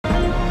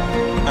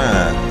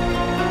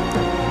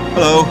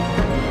Hello,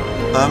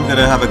 I'm going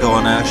to have a go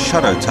on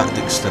Shadow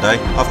Tactics today.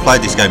 I've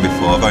played this game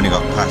before, I've only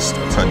got past,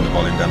 I turned the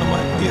volume down on my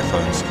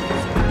earphones.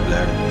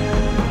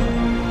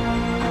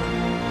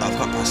 I've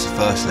got past the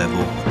first level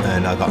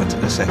and I got into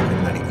the second,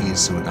 and it is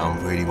something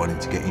I'm really wanting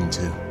to get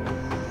into.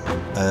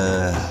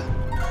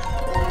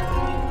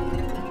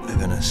 We're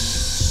going to...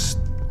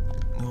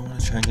 do I want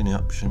to change any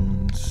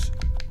options?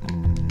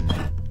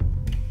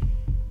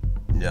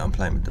 Yeah, I'm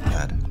playing with the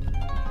pad.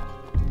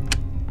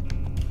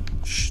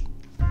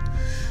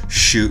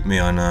 Shoot me,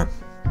 I know.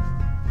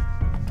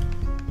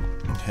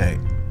 Okay.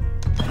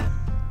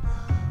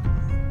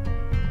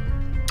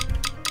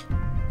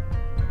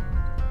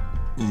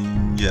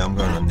 Yeah, I'm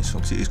going on this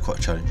one because it is quite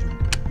challenging.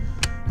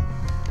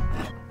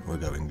 We'll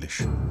go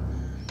English.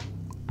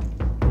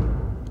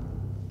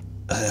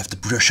 I have to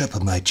brush up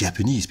on my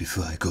Japanese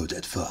before I go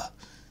that far.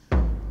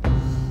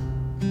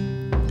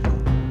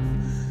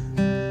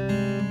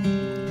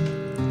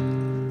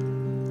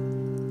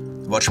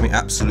 Watch me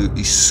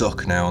absolutely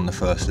suck now on the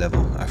first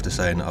level after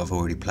saying that I've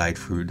already played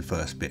through the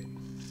first bit.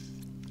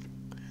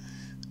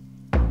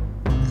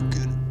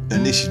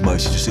 And this is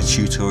mostly just a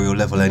tutorial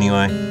level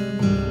anyway.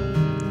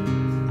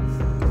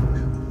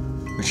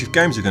 Which if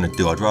games are going to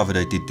do, I'd rather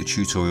they did the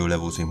tutorial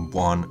levels in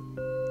one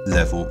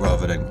level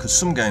rather than... because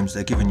some games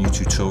they're giving you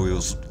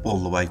tutorials all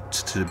the way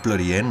to the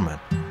bloody end,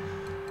 man.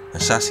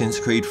 Assassin's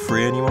Creed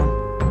 3,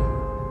 anyone?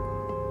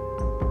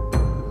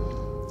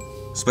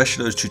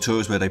 Especially those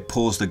tutorials where they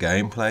pause the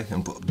gameplay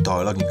and put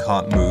dialogue and you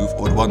can't move,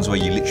 or the ones where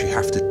you literally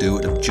have to do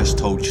what they've just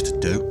told you to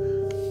do.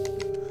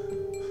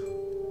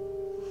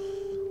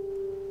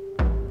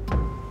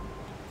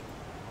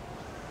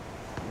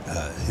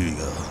 Here we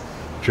go.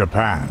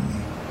 Japan,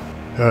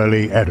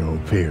 early Edo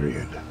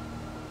period.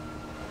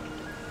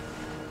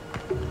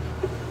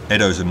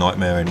 Edo's a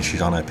nightmare and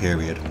she's on her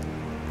period.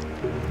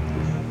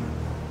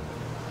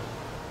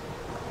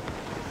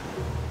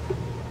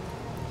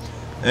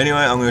 Anyway,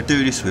 I'm going to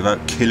do this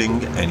without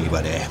killing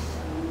anybody.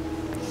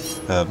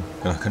 Can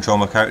I control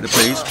my character,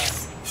 please?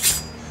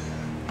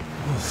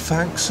 Oh,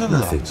 thanks a lot.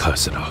 Nothing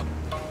personal.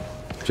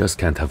 Just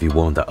can't have you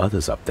warn the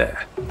others up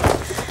there.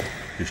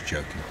 Just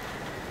joking.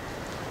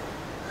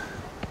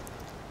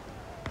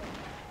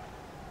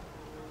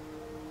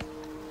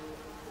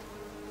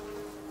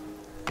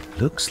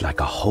 Looks like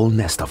a whole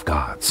nest of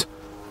guards.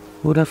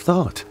 Would have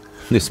thought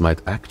this might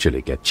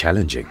actually get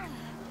challenging.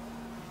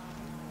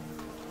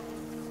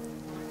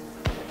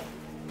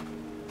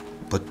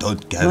 But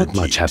don't guarantee Not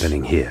much it.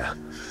 happening here.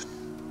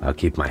 I'll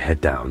keep my head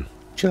down,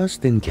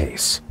 just in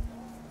case.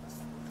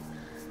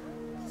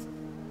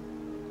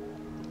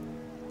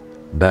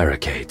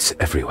 Barricades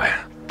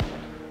everywhere.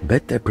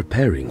 Bet they're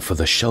preparing for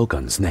the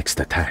Shogun's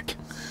next attack.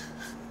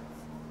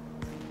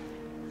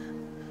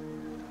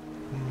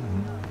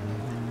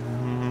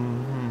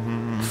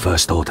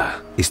 First order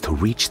is to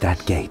reach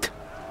that gate.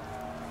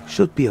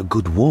 Should be a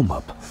good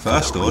warm-up.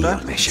 First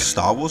order?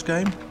 Star Wars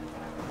game?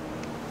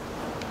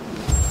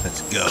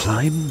 Let's go.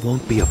 Climb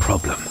won't be a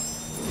problem.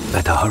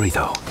 Better hurry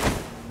though.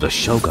 The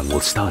Shogun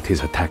will start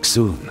his attack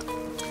soon.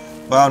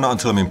 Well, not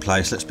until I'm in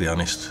place, let's be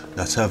honest.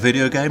 That's how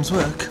video games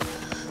work.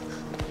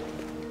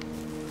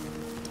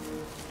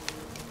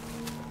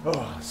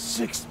 Oh,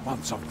 6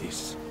 months of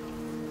this.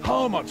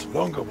 How much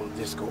longer will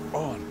this go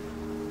on?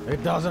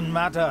 It doesn't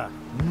matter.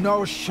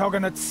 No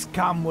Shogunate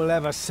scum will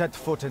ever set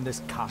foot in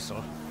this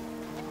castle.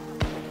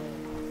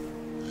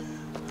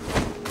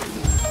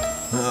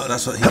 Oh,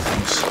 that's what he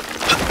thinks.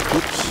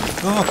 Oops.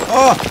 Oh!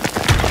 Oh!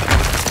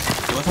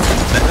 Do I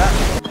collect that?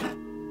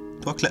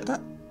 Do I collect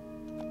that?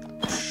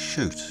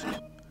 Shoot.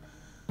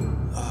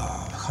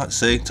 Oh, I can't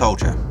see.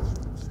 Told you.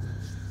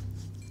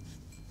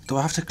 Do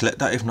I have to collect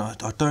that? If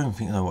not, I don't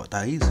think I know what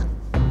that is.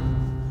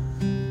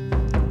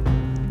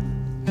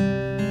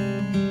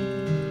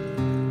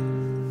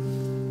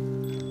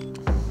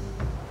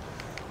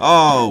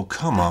 Oh,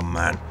 come on,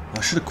 man.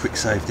 I should have quick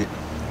saved it.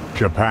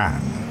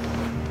 Japan,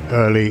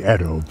 early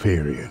Edo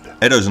period.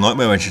 Edo's a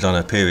nightmare when she's on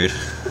her period.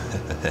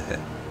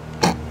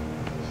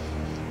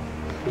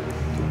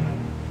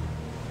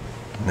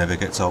 Never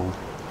gets old.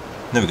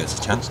 Never gets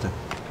a chance to.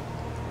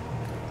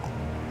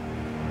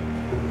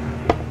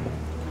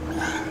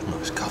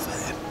 Nice cover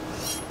there.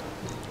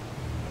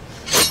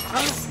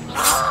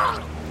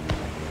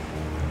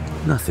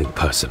 Nothing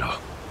personal.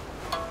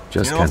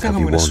 Just You know, I can't think have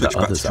I'm you going to warn switch the back to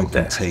others up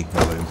drinking there. tea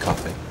rather than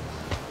coffee.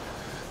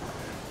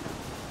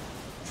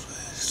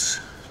 It's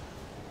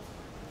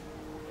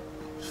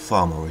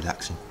far more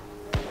relaxing.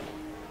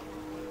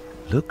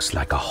 Looks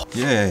like a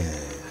Yeah.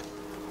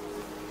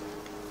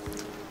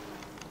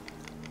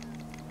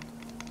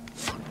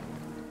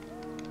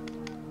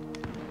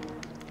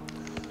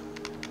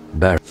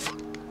 bar.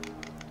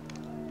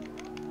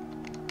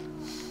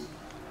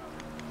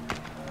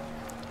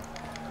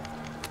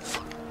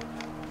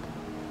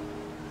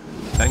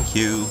 Thank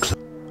you.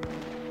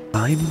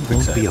 Time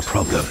won't be a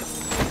problem.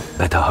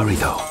 Better hurry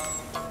though.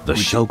 The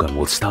Shogun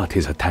will start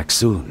his attack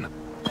soon.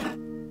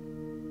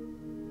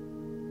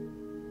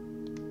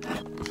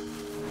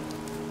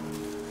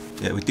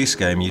 Yeah, with this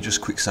game, you just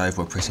quick save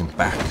by pressing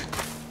back.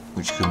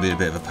 which can be a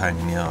bit of a pain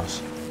in the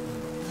arse.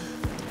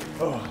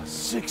 Oh,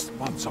 6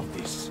 months of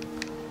this.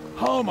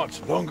 How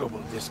much longer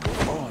will this go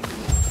on?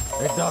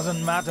 It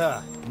doesn't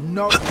matter.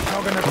 No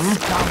Shogunate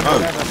scum will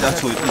Oh, ever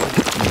that's set what.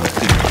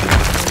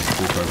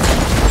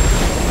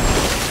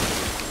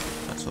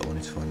 That's what I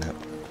wanted to find out.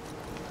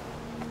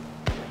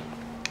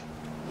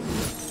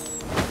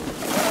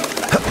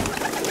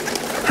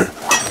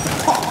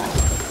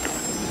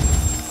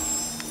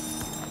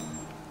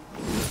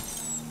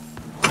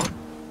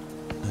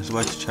 There's a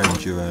way to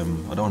change your. I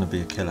don't want to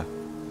be a killer.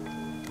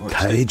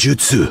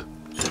 Taijutsu.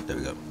 There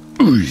we go.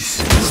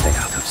 Stay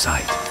out of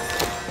sight.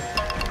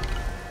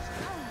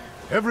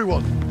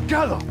 Everyone,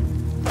 gather!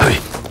 Hey.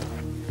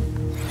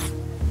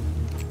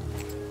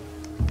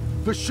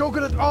 The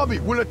Shogunate army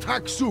will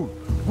attack soon.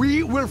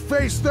 We will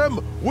face them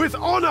with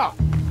honor!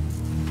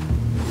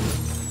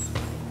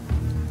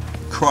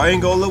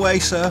 Crying all the way,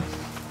 sir.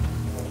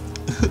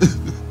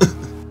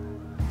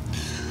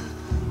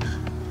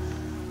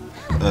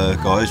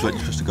 Guys, weren't you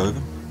supposed to go with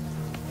him?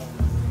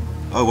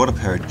 Oh, what a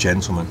pair of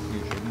gentlemen.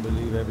 You shouldn't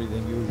believe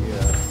everything you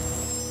hear.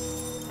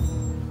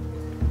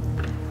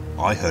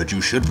 I heard you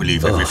should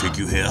believe everything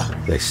you hear.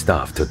 They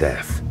starved to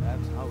death.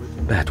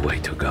 Bad way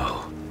to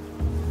go.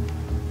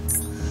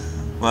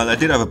 Well, they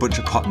did have a bunch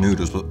of pot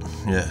noodles, but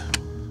yeah.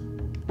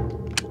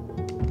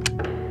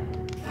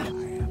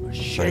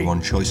 Only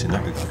one choice in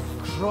that regard.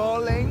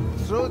 Crawling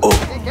through the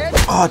thicket?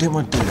 Oh, I didn't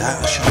want to do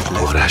that. I should have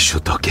left.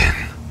 Orashotoken.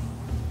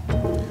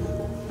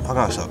 I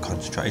gotta start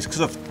concentrating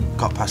because I've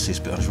got past this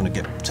bit. I just want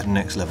to get to the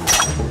next level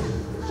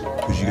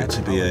because you get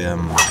to be a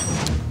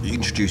it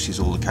introduces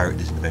all the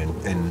characters in the game,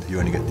 and you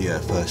only get the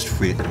first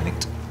 3 at the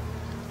minute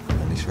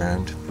in this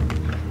round.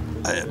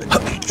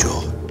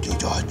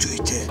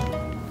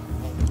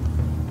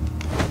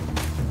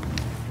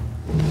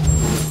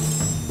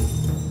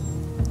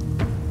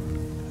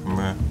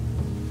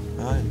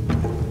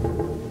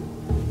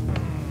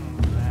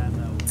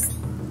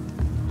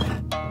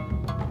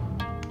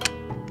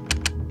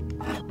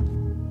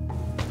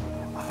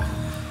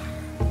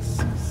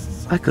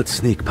 I could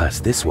sneak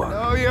past this one,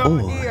 Oh, you're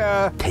or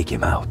here. take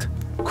him out,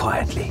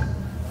 quietly.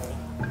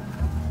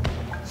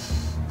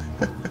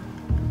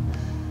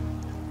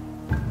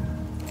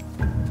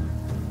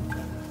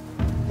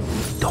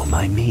 Don't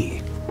mind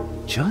me,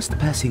 just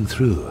passing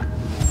through.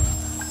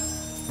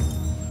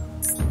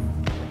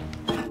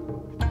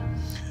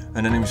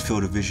 An enemy's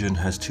field of vision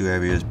has 2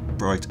 areas,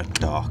 bright and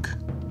dark.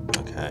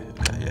 Okay,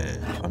 yeah,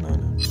 I know.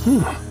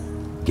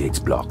 Gates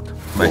blocked.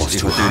 Basically, Walls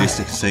if too I do high. this,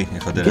 they can see.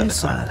 If I do that,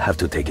 Guess I'll have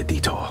to take a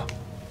detour.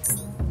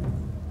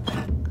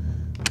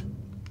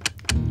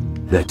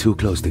 They're too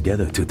close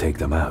together to take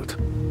them out.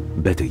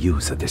 Better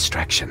use a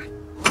distraction.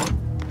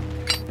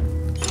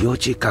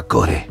 Yoji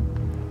Kakore.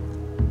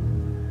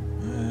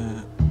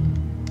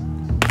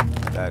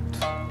 That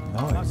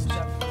noise.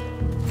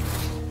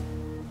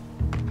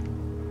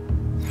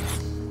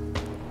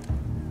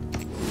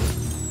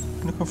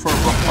 I'm looking for a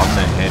rock on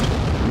their head.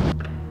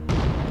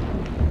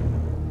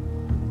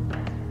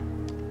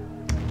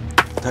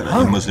 Don't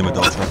let you Muslim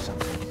adulterer.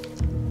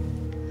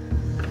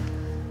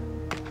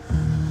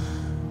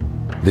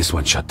 This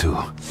one shot too.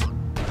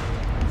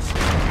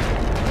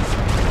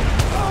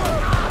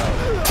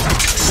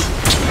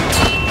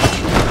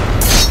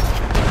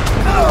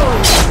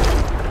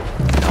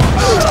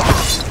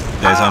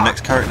 There's our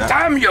next character.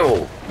 Damn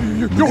you!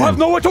 You have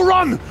nowhere to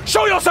run!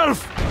 Show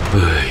yourself!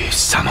 Ui,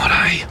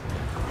 samurai.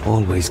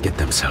 Always get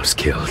themselves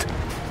killed.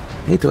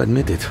 Hate to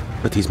admit it,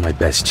 but he's my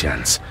best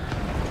chance.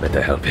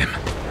 Better help him.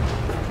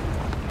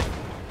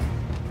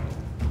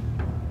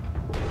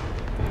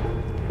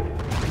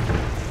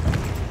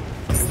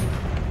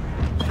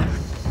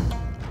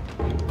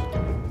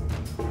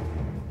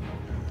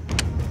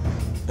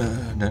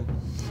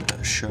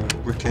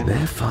 Shuriken.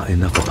 They're far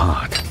enough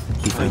apart.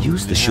 If I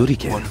use the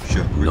shuriken,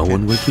 no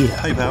one will hear.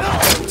 Hey, Val.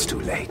 It's too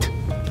late.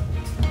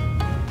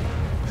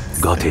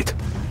 Got it.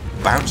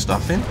 Bounce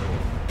nothing.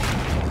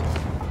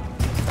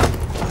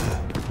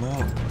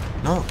 No.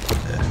 No.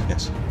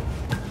 Yes.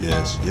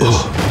 Yes.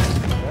 Yes.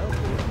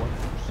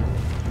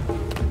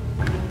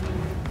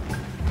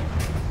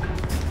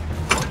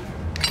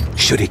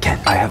 Shuriken.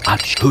 I have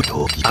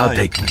Achuto. I'll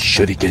take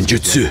shuriken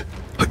jutsu.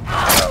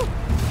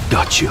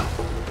 Got you.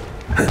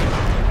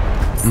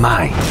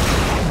 Mine.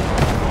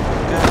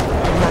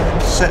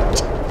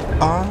 Set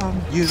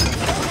on you.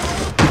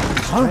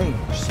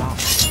 Strange sound.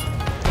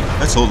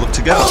 Let's all look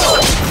together.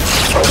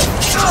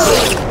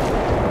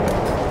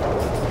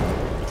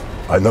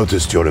 I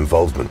noticed your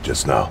involvement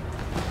just now.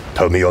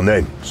 Tell me your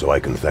name, so I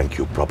can thank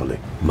you properly.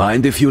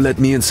 Mind if you let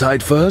me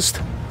inside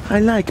first? I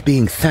like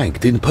being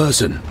thanked in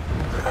person.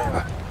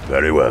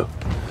 Very well.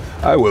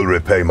 I will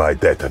repay my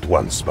debt at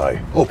once by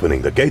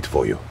opening the gate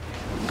for you.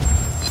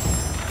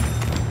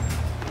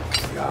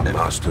 We are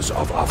masters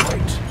of our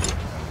fate.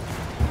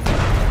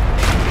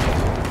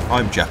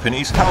 I'm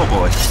Japanese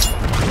cowboy.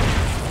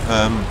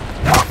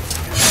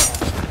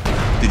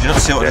 Did you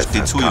not see what I just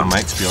did to all your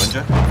mates behind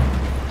you?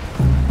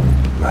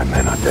 My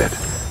men are dead.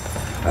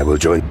 I will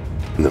join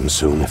them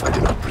soon if I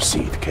do not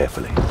proceed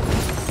carefully.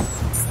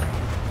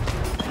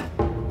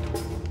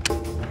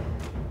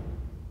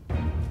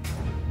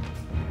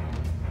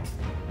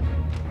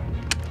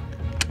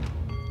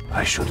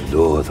 should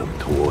lure them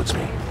towards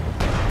me.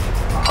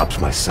 Perhaps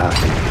my sake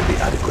will be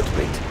adequate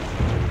bait.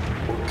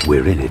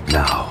 We're in it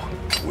now.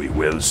 We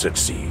will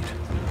succeed.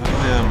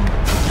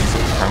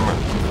 Camera.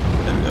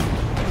 There we go.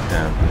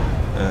 Down.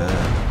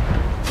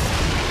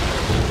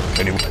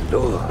 Anyone?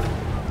 Lure.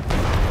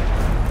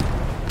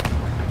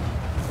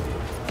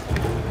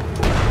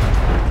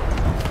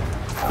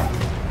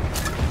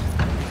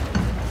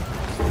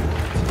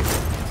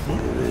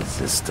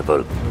 Irresistible.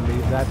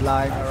 Leave that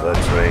lying around.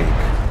 The drink.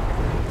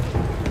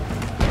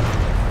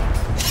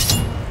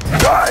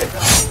 Die!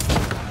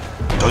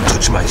 Don't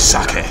touch my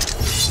sake.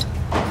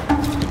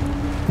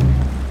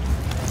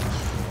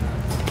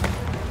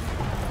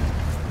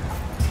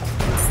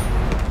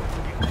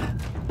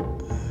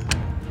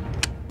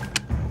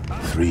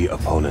 Three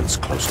opponents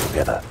close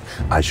together.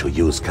 I shall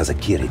use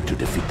Kazakiri to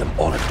defeat them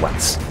all at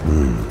once.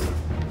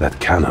 That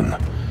cannon.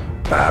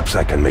 Perhaps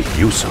I can make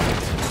use of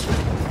it.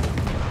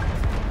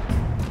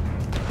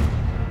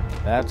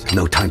 That.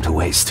 No time to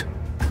waste.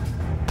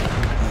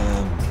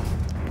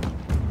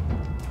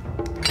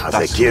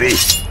 Kazakiri!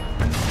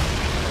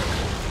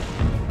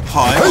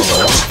 Hi.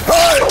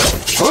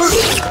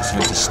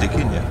 Something to stick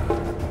in you.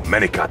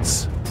 Many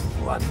cuts.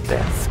 One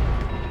death.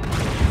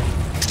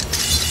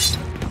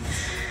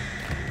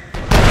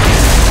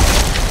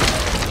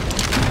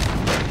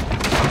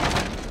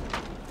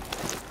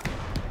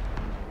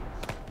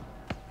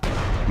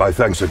 My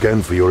thanks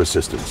again for your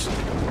assistance.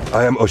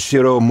 I am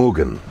Oshiro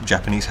Mugen.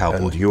 Japanese cowboy.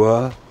 And you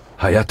are?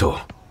 Hayato,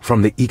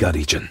 from the Iga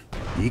region.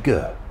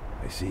 Iga,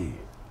 I see.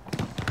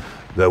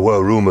 There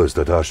were rumors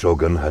that our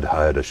Shogun had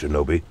hired a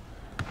shinobi.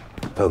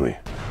 Tell me,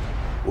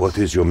 what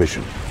is your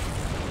mission?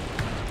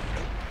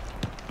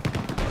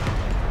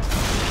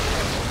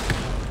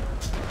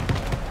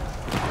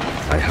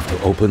 I have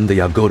to open the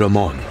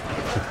Yagodamon.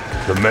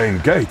 The main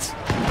gate?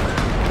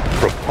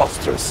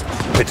 Preposterous.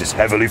 It is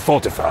heavily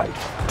fortified.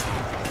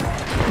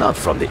 Not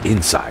from the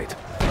inside.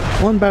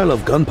 One barrel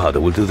of gunpowder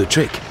will do the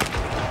trick.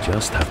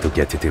 Just have to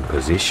get it in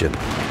position.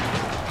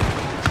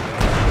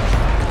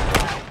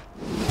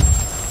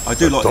 I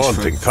do like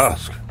Daunting this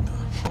task.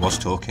 I was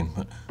talking,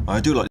 but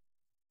I do like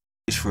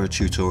this for a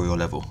tutorial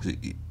level.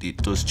 It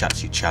does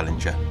actually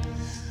challenge you.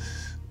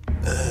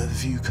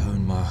 View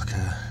cone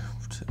marker.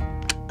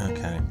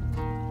 Okay.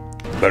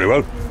 Very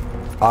well.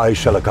 I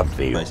shall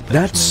accompany you. Basically,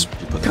 That's you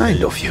put the kind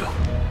video. of you.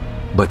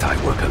 But I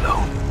work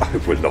alone. I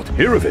will not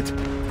hear of it.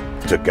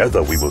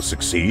 Together we will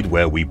succeed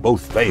where we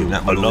both fail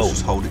That will alone.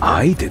 just hold it.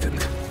 I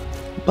didn't.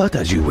 But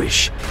as you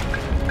wish.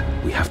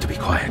 We have to be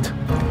quiet,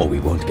 or we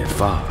won't get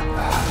far.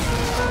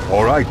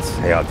 All right,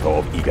 Hayato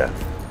of Iga.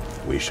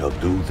 We shall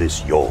do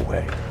this your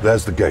way.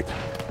 There's the gate.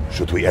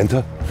 Should we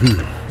enter?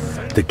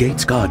 The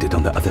gate's guarded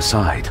on the other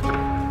side.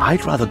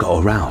 I'd rather go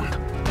around.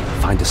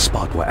 Find a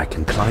spot where I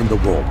can climb the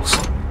walls.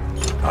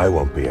 I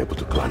won't be able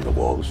to climb the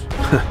walls.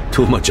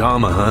 Too much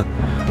armor, huh?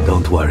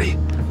 Don't worry.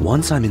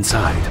 Once I'm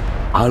inside,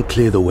 I'll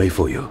clear the way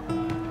for you.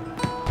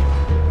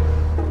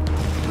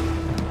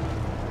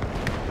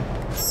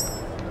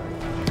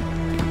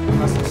 We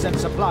must send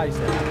supplies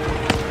there.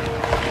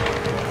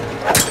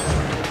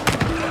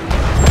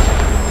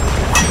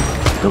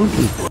 Don't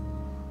leave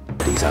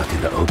bodies out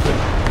in the open.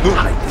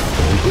 Hide them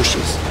in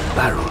bushes,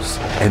 barrels,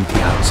 empty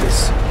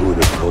houses. Who would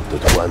have thought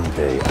that one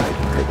day I'd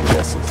take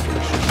lessons from a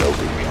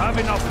shinobi? We have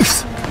enough.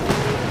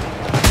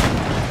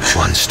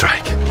 One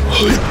strike.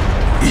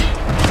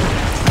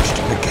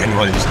 Again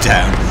while he's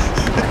down.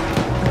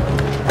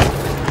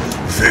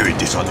 Very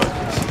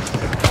dishonorable.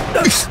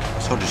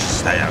 So just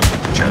stay out,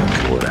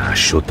 jerk. Or I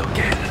shoot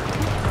again.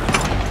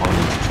 I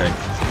need to change.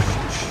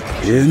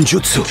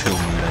 Genjutsu. Kill me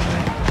then,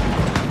 mate.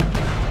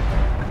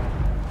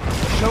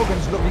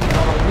 Shogun's looking for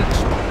a weak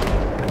spot.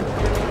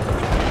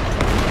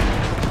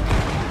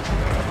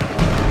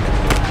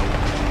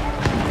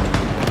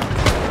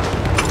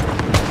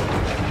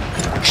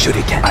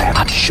 Shuriken. I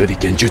have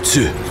Shuriken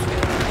Jutsu.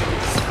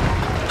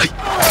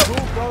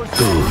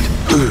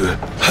 Good.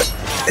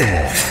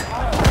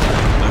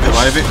 Wanna get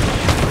away with it?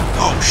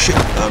 Oh shit.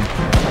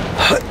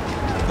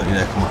 Let me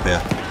there, come up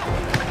here.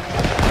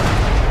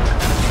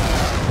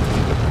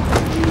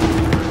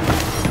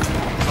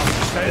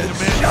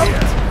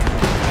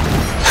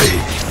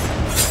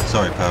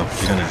 Sorry pal,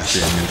 you're gonna just be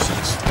a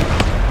nuisance.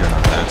 You're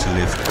not allowed to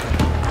live.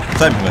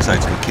 Same thing I say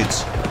to the kids.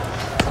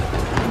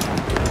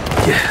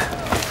 Yeah.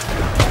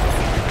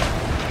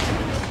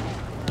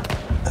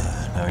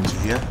 Now into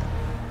here.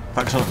 In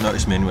fact, I don't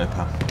notice me anywhere,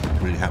 pal.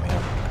 Really happy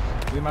now.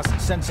 We must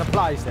send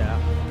supplies there.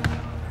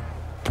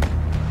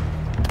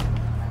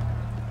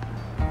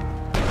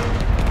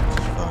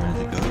 As far as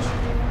it goes.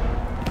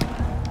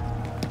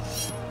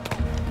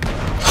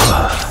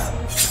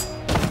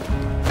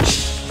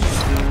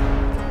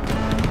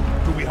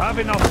 Do we have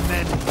enough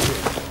men?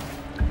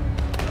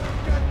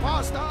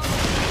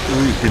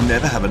 Ooh, you can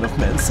never have enough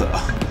men, sir.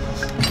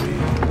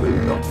 We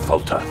will not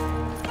falter.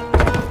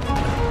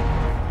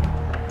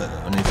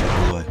 I need to get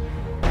all the way.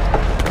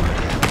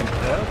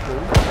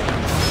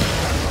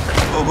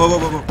 Whoa, whoa, whoa,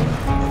 whoa, whoa.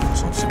 Oh,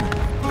 someone's seen me.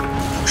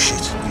 Oh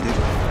shit, you did.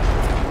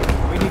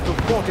 We need to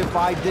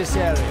fortify this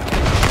area.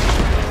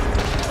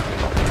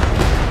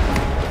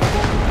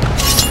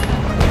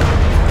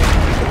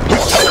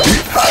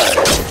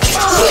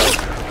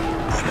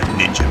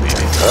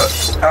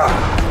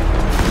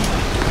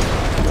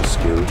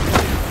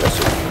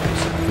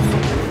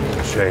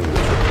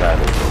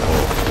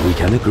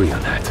 can agree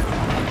on that.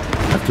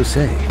 I have to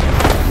say,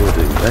 you're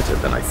doing better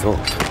than I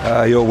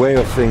thought. Your way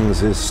of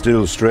things is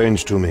still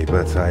strange to me,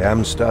 but I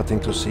am starting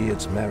to see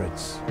its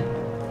merits.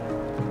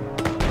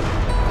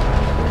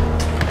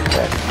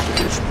 Death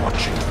is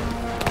watching.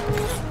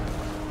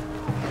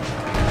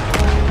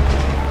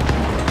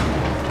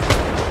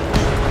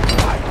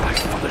 My life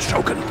for the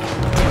Shogun.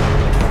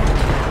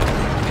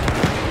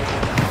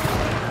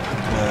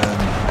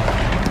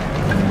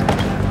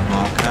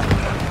 Marker.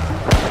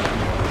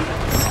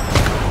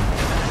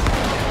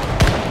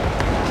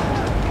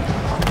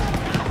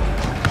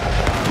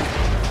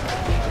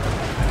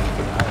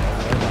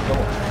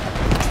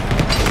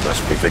 We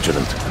must be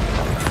vigilant.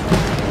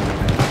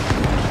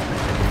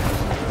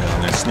 Yeah,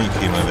 I'm going to sneak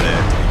him over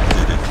there.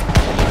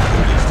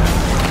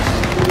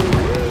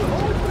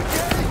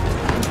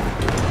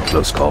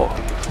 Close call.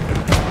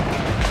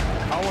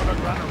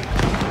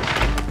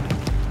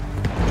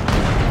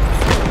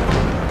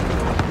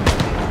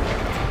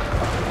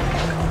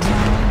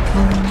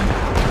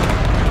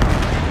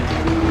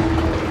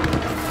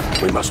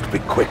 We must be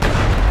quick.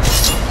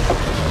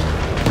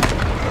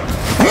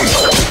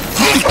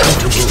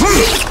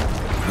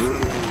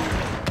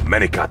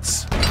 Many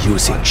cuts.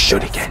 Using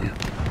shuriken.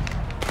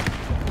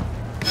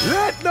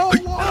 Let no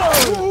one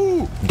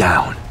through!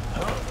 Down.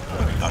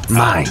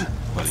 Mine.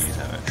 Well, he is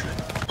out actually.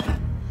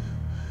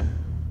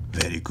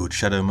 Very good.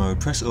 Shadow mode.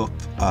 Press up.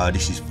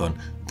 This is fun.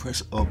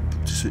 Press up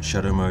to switch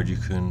shadow mode. You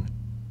can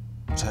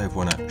save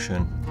one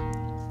action.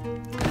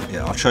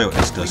 Yeah, I'll show you what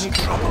this does.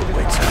 Trouble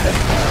waits ahead.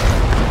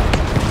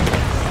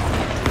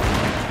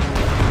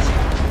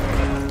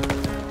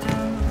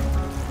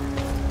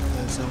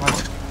 There's a way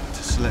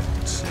to select.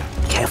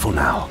 Careful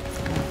now.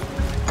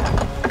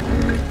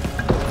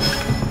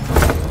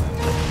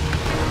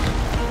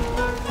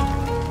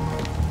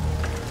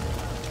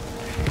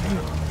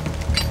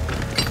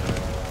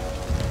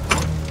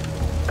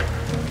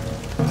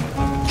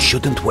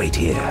 Shouldn't wait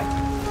here.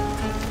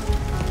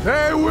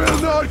 They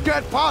will not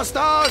get past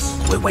us!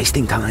 We're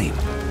wasting time.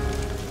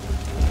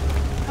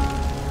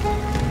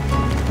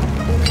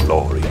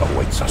 Glory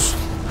awaits us.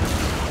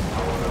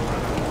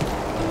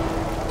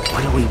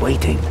 Why are we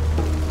waiting?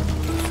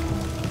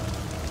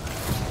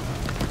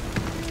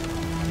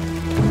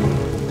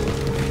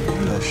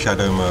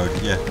 Shadow mode.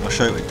 Yeah, I'll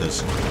show you what it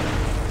does.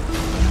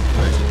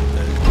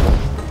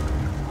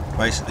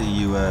 Basically,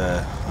 you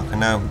I can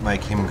now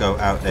make him go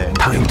out there and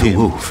Time to kill him.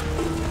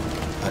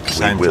 move. At the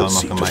same will time, I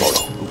see can make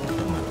tomorrow.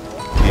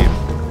 him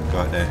go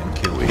out there and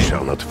kill We him.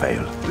 shall not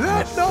fail.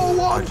 Let no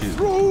one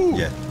through!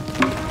 Yeah.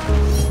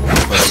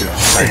 Both do it at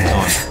the same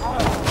time.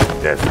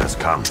 Death has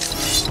come.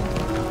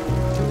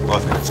 Well, I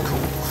think that's cool.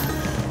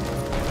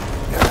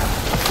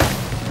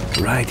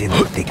 Right in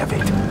the thick of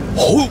it.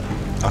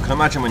 I can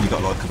imagine when you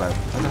got like about,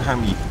 I don't know how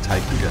many you can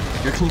take. You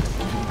reckon you,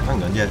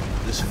 hang on, yeah,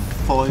 there's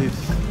 5,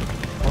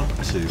 1,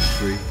 2,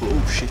 3, 4,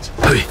 oh shit.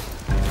 1,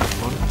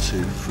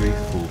 2, 3,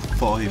 4,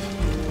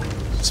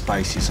 5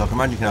 spaces. So I can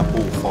imagine you can have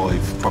all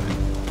 5 probably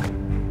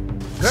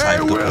They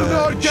saved will up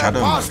not in get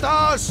shadow past mode.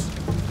 us!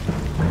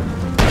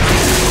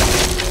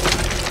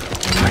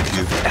 Thank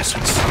you.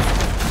 Essence.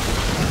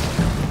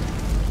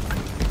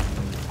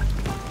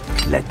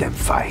 Let them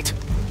fight.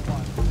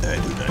 They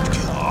do not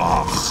kill.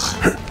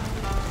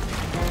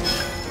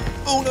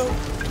 Oh no!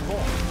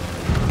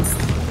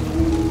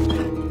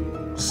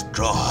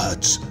 Straw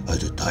hats are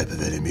the type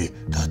of enemy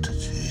that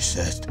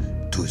resist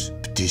to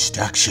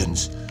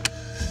distractions.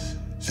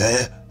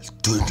 They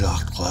do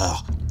not lure.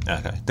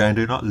 Okay. They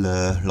do not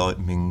lure like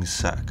Ming's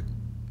sack,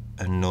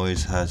 and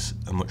noise has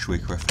a much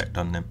weaker effect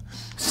on them.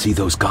 See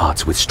those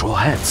guards with straw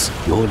hats?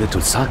 Your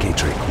little sake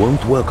trick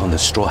won't work on the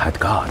straw hat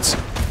guards.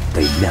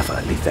 They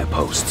never leave their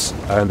posts.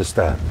 I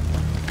understand.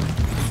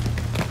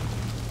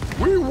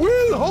 We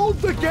will hold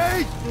the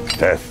gate!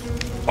 Death,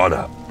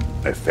 honor,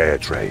 a fair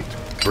trade.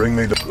 Bring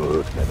me the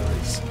good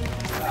memories.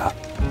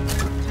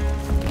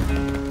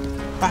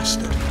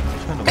 Bastard!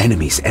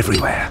 Enemies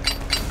everywhere.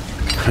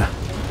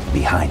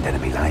 Behind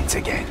enemy lines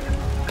again.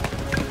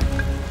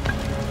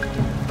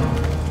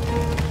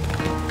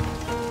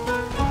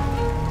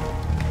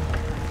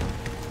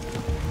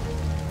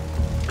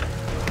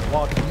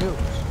 What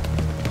news?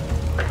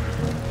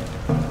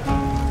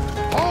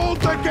 Hold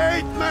the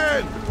gate,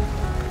 men!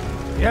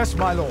 Yes,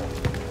 my lord.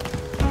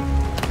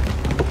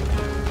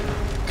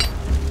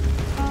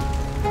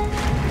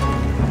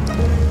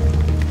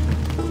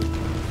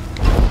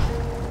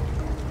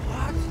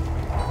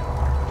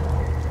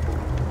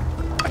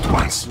 At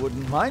once.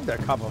 Wouldn't mind a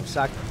cup of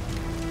sack.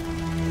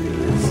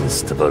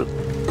 Irresistible.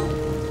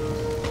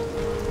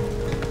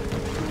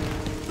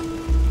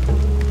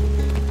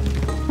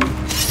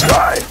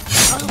 Die!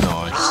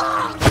 Nice.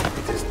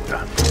 It is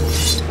done.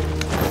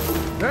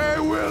 They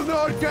will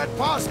not get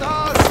past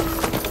us!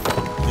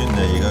 In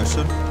there you go,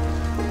 son.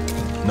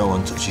 No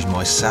one touches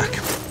my sack.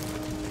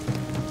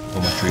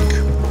 Or my drink.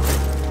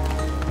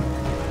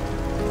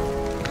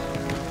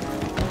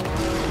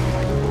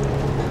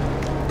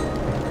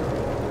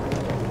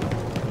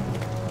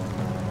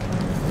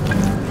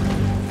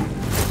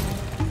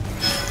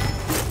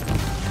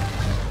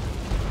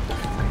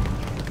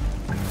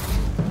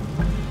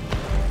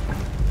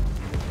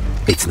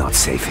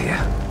 safe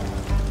here.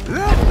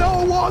 Let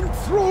no one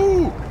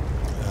through!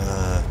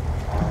 Now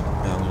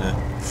I'm gonna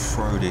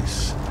throw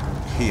this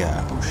here.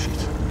 Oh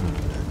shit.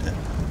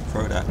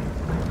 Throw that.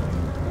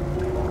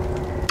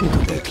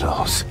 They're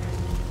close.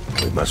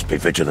 We must be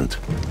vigilant.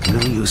 No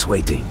use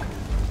waiting.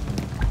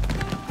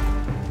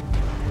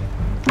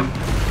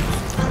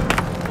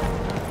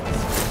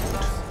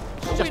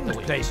 Just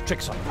the day's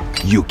tricks on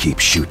you. You keep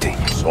shooting.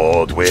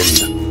 Sword wind.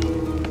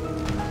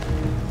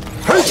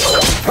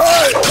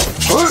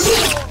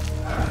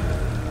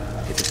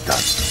 It is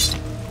done.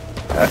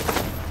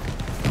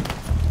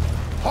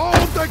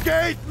 Hold the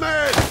gate,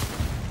 men!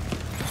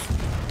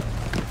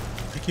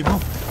 Pick him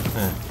up.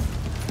 There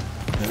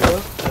we go.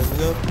 There we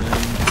go.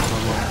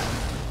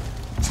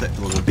 And select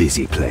all the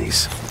Busy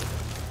place.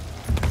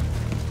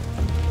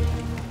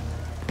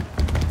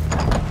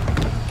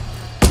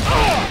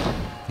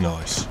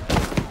 nice.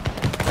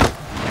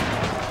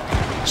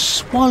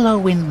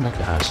 Swallow in the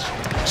dust.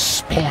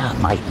 Spare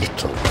my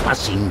little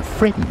buzzing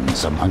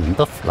friends among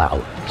the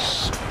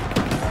flowers.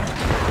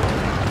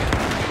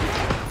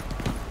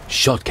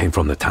 Shot came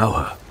from the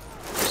tower.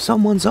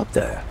 Someone's up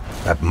there.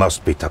 That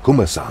must be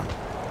Takuma-san,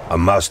 a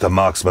master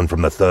marksman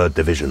from the 3rd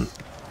Division.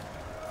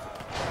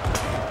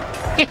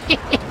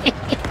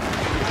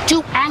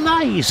 Two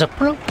allies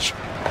approach.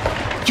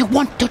 You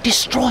want to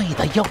destroy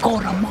the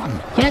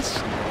Yogoramon,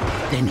 yes?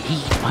 Then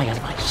heed my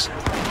advice.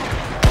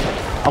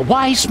 A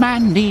wise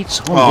man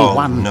needs only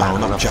one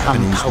barrel of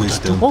gunpowder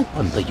to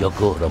open the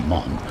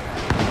Yogoramon.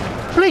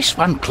 Place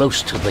one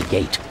close to the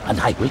gate, and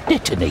I will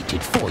detonate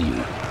it for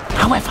you.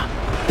 However,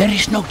 there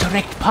is no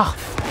direct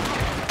path.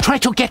 Try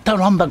to get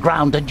there on the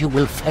ground, and you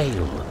will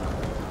fail.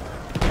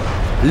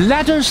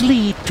 Ladders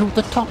lead to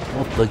the top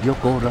of the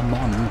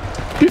Yogoramon.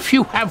 If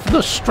you have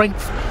the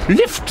strength,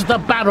 lift the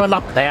barrel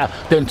up there,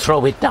 then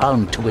throw it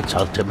down to its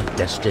ultimate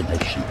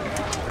destination.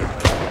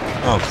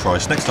 Oh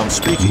Christ, next time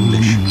speak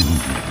English.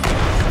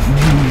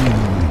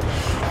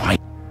 My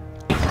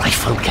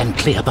rifle can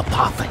clear the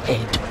path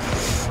ahead.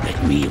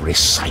 Let me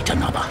recite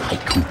another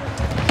haiku.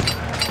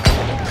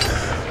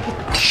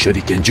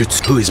 Shuriken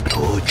Jutsu is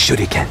good.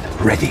 Shuriken,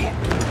 ready.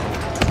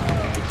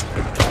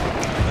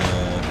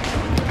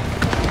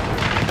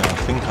 I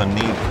think I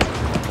need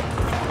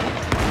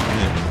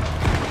him.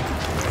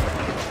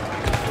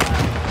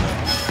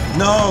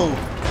 No!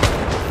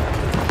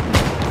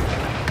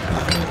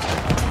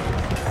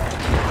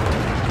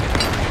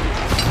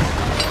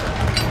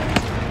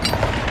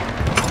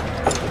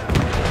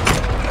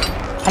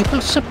 I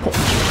will support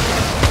you.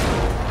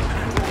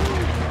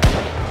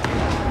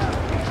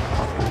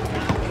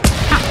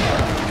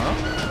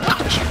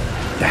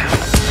 Damn,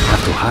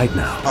 have to hide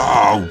now.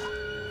 Oh!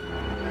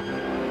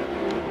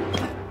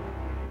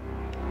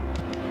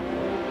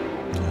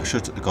 I should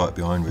have took the guy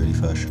behind really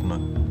first, shouldn't I?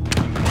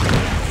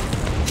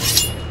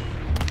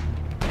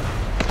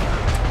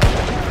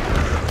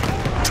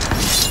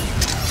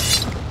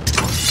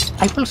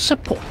 I will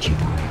support you.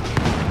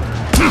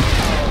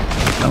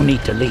 No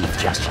need to leave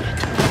just yet.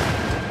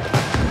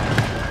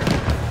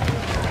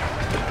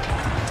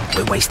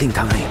 We're wasting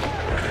time.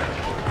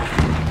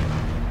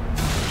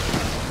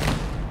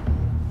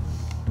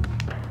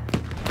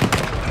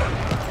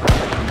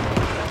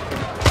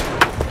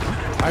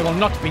 I will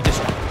not be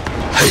distracted.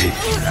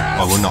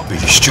 I will not be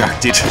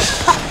distracted.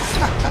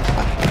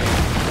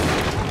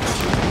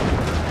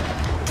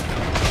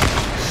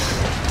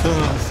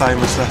 Oh,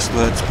 famous last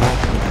words, Paul.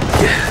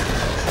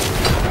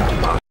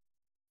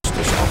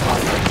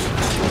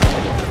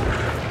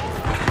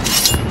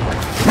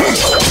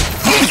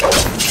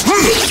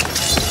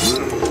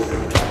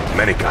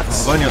 Many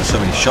cuts. I've only got so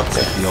many shots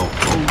at the old.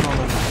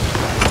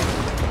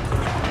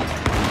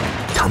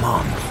 Come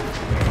on.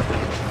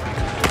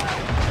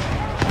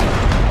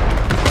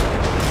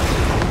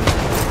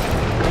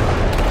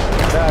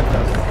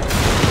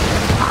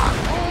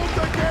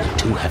 The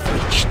two have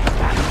reached the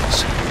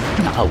barrels.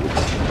 Now,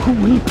 who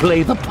will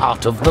play the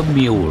part of the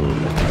mule?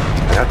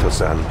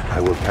 Yato-san,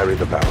 I will carry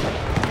the barrel.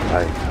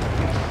 I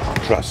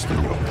trust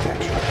in your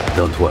protection.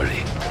 Don't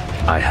worry.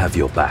 I have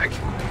your back.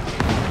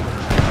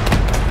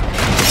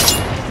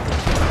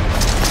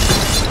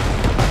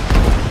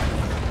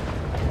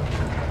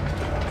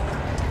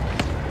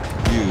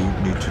 You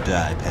need to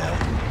die, pal.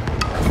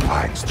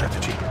 Fine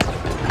strategy.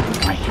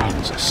 My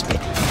hands are steady.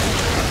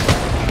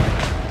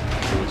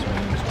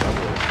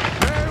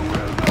 They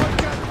will not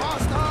get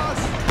past us!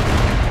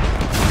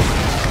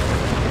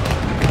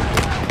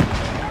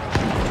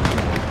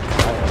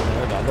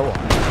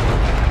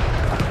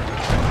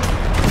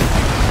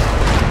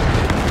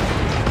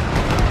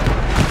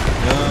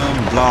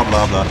 Blah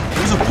blah blah.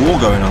 There's a war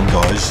going on,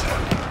 guys.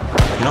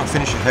 You're not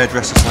finished your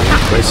hairdresser, son.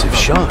 Impressive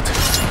shot.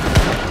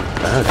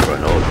 Bad for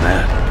an old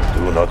man.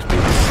 Do not be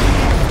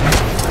deceived.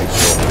 I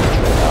saw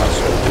our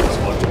soldiers.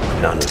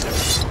 None of them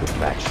could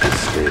match his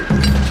skill.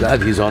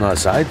 Glad he's on our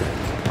side then.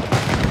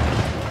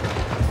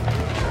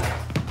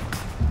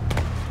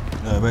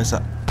 Where's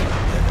that?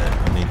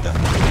 Yeah, I need that.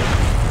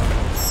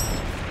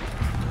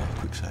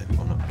 Quick save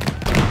on it.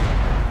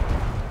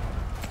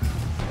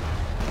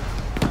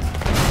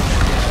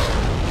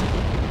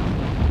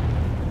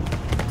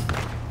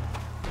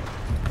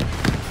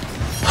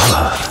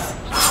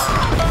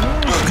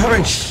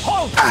 firing!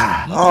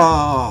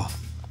 Oh!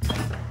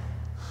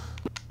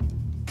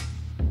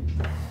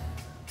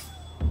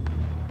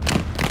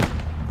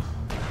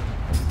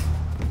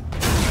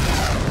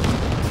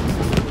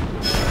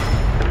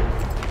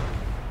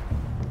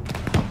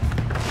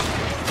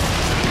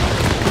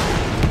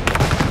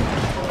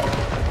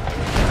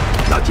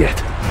 Not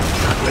yet.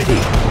 Not ready.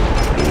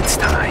 It's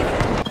time.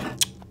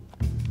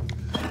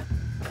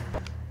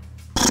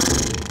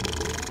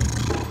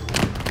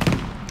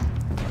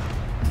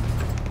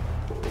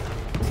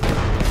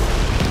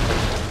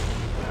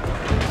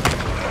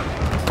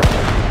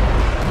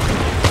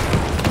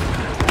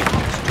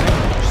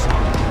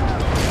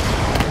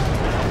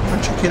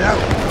 Check it out.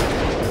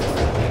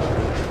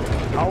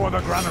 How are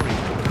the granary?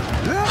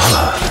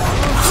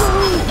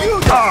 Oh,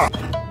 crap.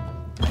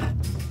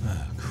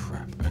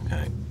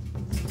 Okay.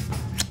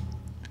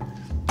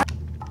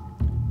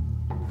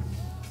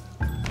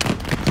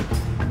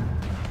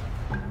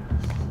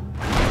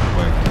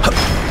 Wait.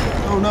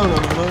 Oh, no.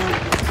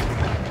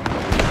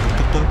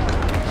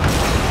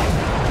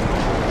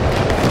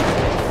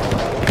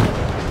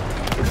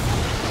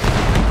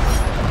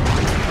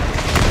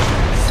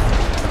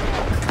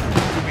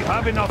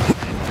 Have enough.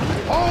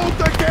 Hold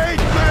the gate,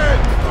 men!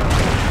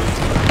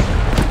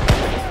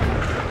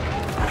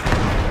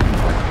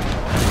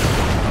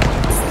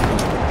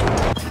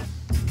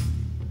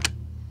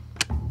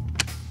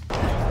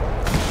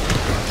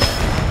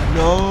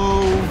 No.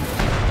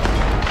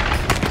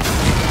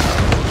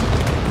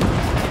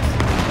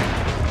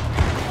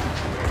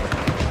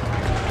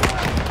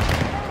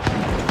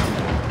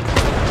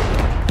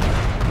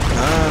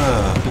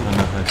 I think I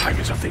know how. Time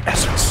is of the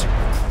essence.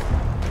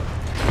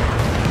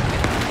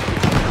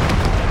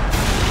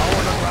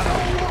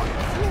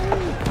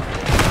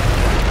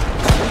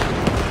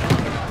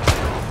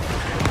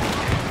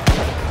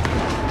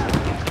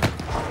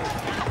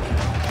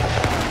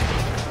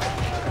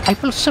 I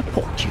will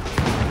support you.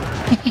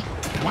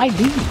 Why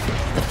leave?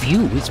 The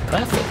view is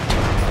perfect.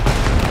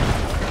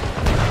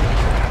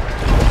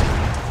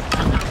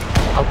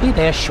 I'll be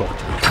there shortly.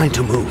 Time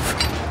to move.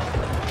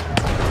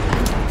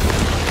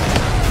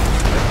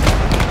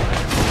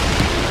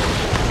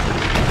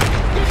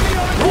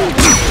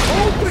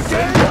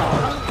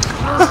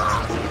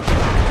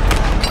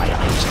 My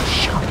eyes are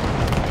sharp.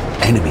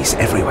 Enemies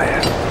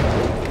everywhere.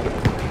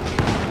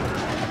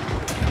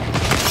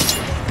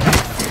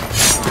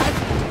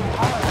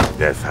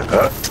 Death.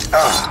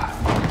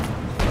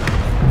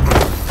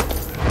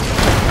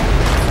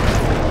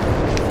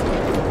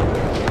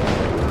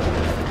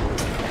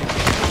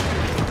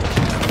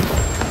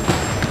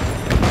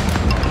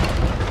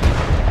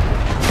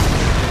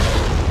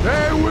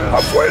 They will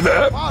Halfway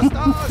there. past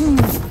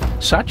us!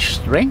 Such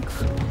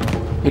strength.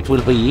 It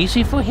will be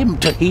easy for him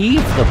to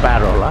heave the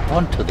barrel up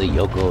onto the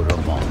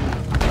Yogoramon.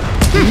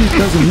 He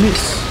doesn't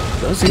miss,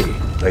 does he?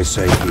 They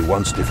say he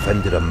once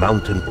defended a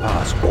mountain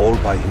pass all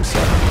by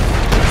himself.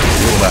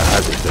 Rumor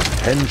has it that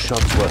 10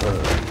 shots were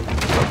heard,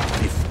 but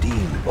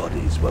 15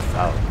 bodies were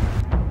found.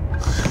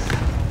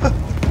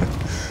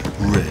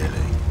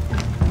 Really?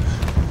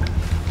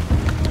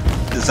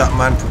 Does that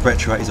man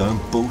perpetuate his own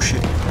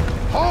bullshit?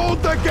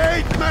 Hold the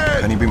gate, men!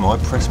 Can he be my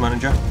press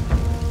manager?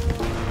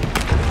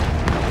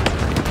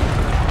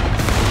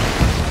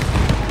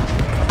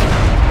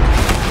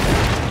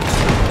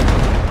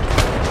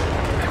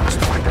 I must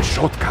find a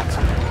shortcut.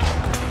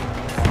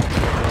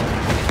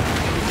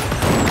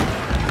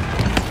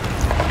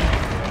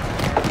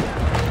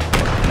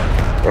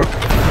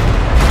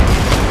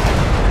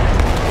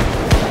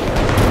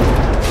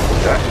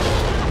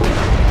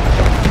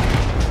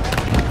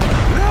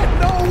 Let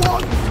no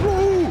one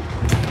through!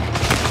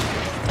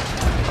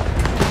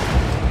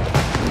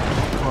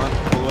 Come on,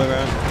 all the way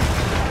around.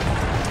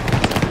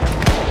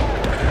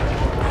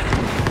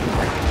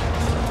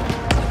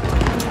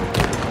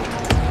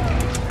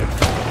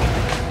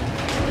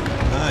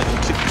 Ah, you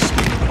click the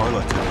stupid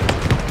highlighter.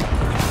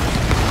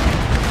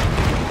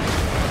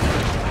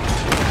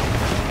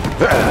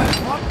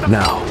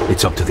 Now,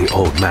 it's up to the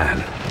old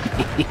man.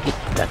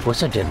 That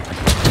was a gentleman.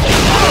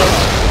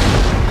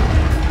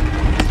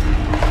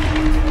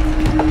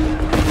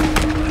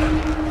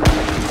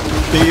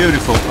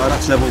 Beautiful. Oh,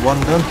 that's level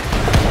 1 done.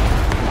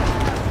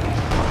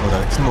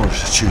 Although it's more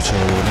just a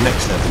tutorial. The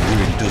next level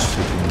really does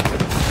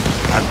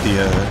add the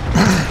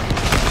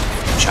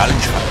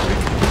challenge factor in.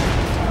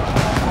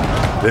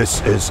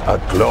 This is a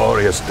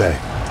glorious day.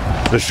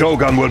 The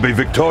Shogun will be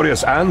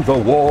victorious and the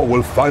war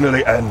will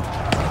finally end.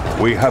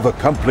 We have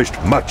accomplished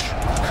much.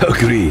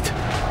 Agreed.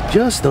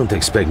 Just don't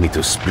expect me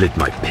to split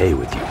my pay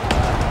with you.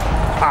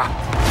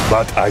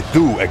 But I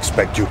do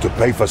expect you to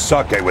pay for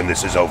sake when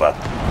this is over.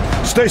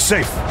 Stay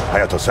safe,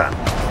 Hayato-san.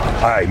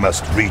 I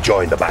must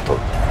rejoin the battle.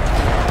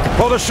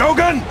 For the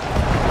Shogun!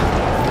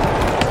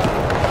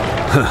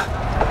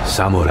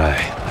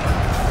 Samurai.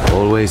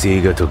 Always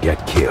eager to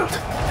get killed.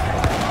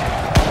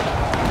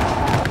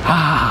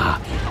 Ah,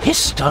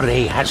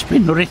 history has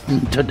been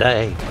written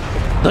today.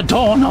 The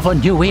dawn of a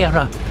new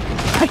era.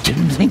 I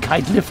didn't think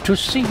I'd live to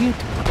see it.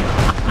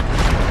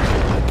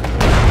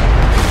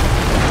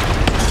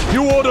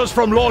 New orders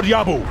from Lord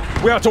Yabu.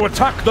 We are to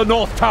attack the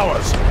North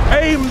Towers.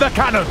 Aim the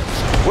cannons.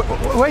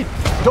 Wait,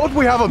 don't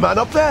we have a man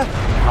up there?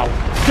 How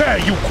dare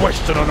you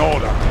question an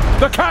order?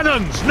 The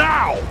cannons,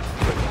 now!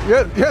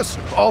 Yes,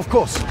 of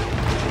course.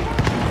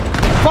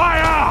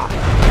 Fire!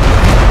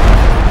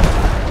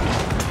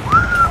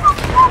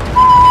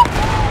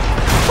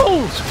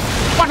 Fools!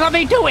 What are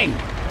they doing?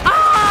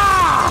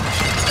 Ah!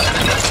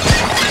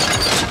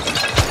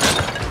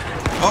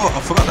 Oh,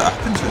 I forgot that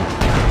happened to him.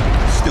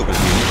 Still going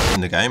to be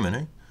in the game, isn't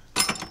he?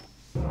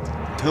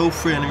 Kill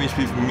 3 enemies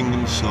with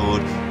Mingling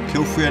Sword.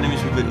 Kill 3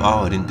 enemies with...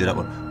 Oh, I didn't do that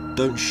one.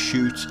 Don't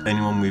shoot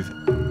anyone with...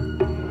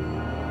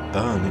 Oh,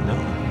 I didn't know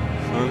that.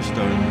 Throw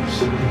stones.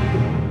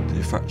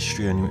 Diffract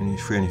 3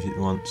 enemies at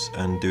once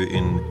and do it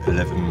in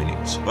 11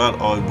 minutes. Well,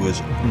 I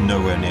was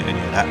nowhere near any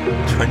of that.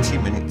 20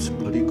 minutes.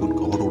 Bloody good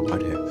God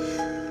almighty.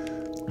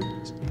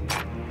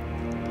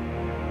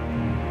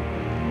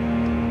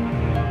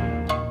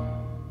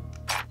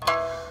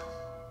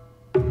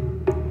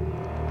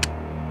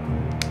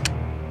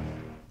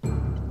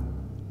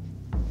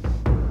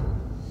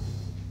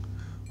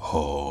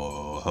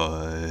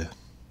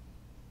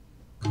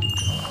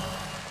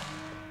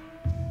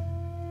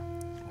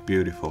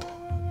 Beautiful.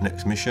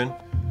 Next mission.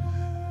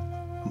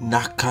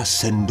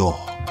 Nakasendo.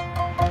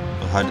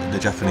 Or how the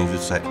Japanese would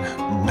say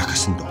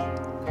Nakasendo.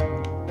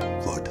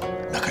 Rod.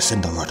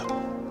 Nakasendo Rod.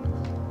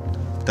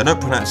 They don't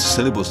pronounce the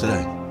syllables, do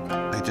they?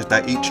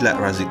 Each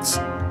letter has its...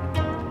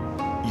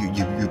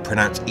 You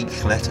pronounce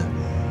each letter.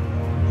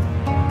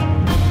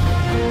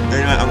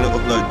 Anyway, I'm going to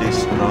upload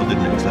this and I'll do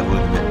the next level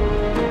in a bit.